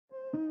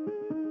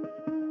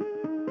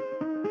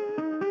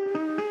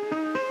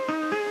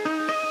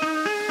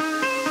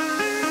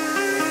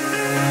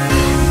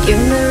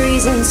Give me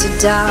reasons to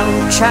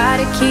doubt, try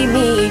to keep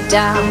me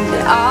down,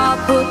 but I'll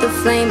put the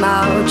flame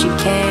out, you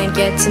can't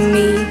get to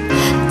me.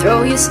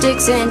 Throw your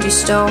sticks and your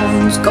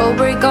stones, go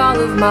break all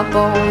of my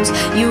bones.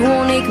 You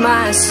won't ache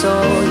my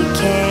soul, you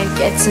can't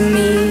get to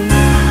me.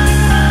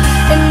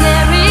 And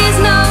there is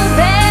no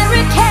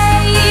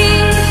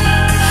barricade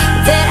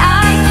that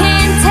I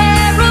can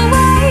tear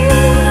away.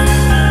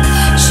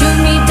 Shoot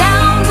me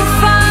down to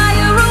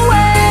fire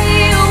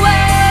away,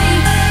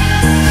 away.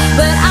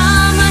 But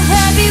I'm a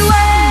heavyweight,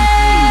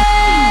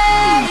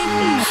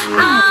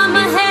 I'm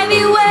a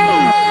heavyweight,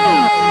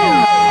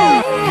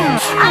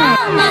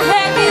 I'm a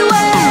heavyweight.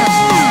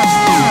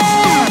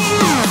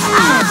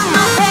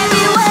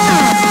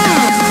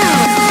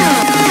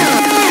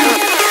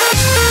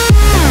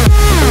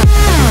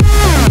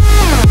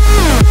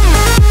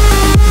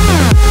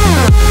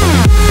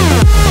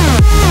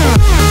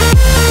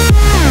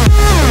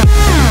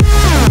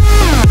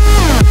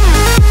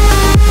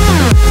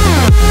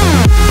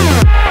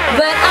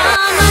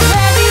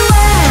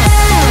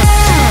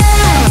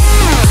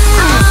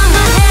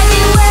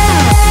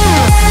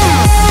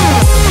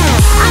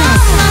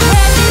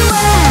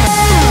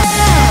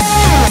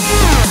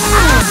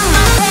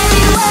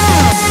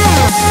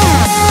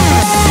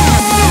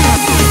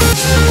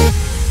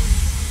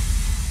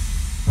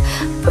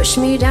 Push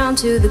me down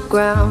to the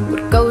ground,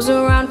 what goes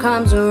around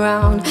comes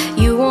around.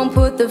 You won't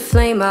put the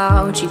flame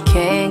out, you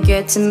can't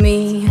get to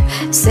me.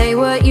 Say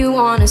what you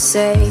wanna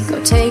say,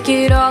 go take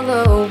it all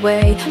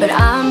away, but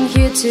I'm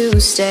here to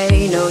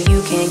stay, no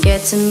you can't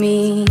get to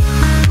me.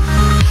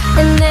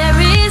 And there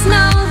is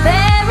no